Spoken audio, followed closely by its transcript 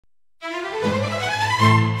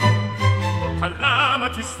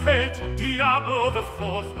his fate, Diablo the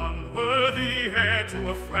fourth, unworthy heir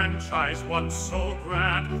to a franchise once so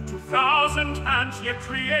grand. 2,000 hands yet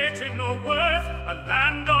created no worth, a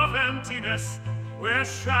land of emptiness where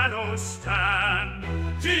shadows stand.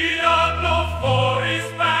 Diablo 4 is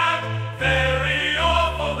bad, very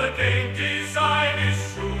awful. The game design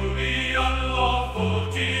is truly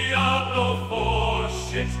unlawful. Diablo 4,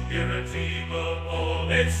 shit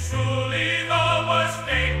irredeemable. It's truly the worst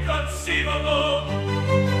game conceivable.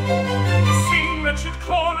 Sing wretched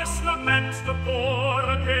chorus, lament the poor.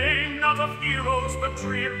 A game not of heroes but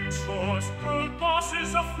dreary chores. World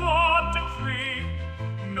bosses a flawed decree.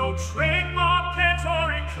 No trade market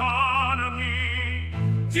or economy.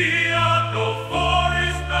 Diablo 4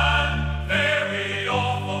 is bad, very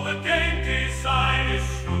awful. The game design is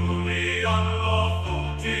truly unlawful.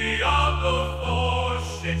 Diablo 4,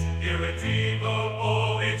 shit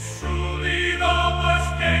irredeemable. It's truly the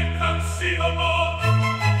worst game conceivable.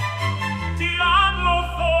 Diablo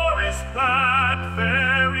 4 is bad,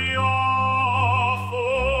 very awful.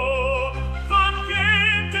 The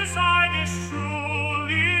game design is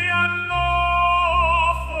truly unlawful.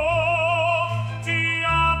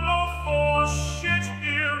 Diablo 4, shit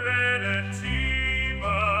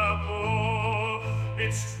irredeemable.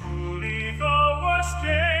 It's truly the worst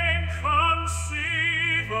game conceivable.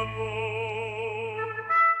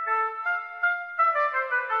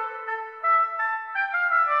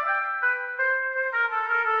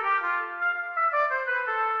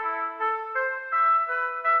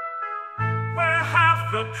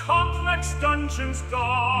 The complex dungeons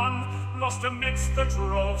gone, lost amidst the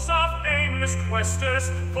droves of aimless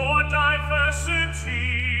questers. For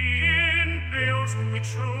diversity in builds we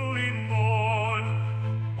truly mourn.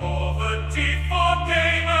 Over deep for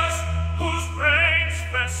gamers whose brains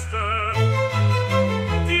fester.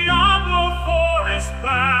 Diablo 4 is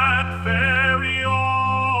bad, very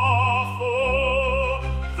awful.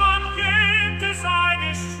 The game design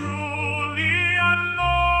is truly unlawful.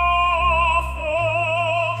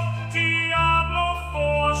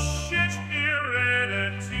 Shit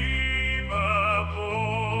irredeemable.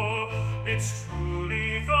 It's truly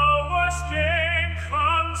the worst game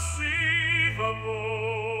conceivable.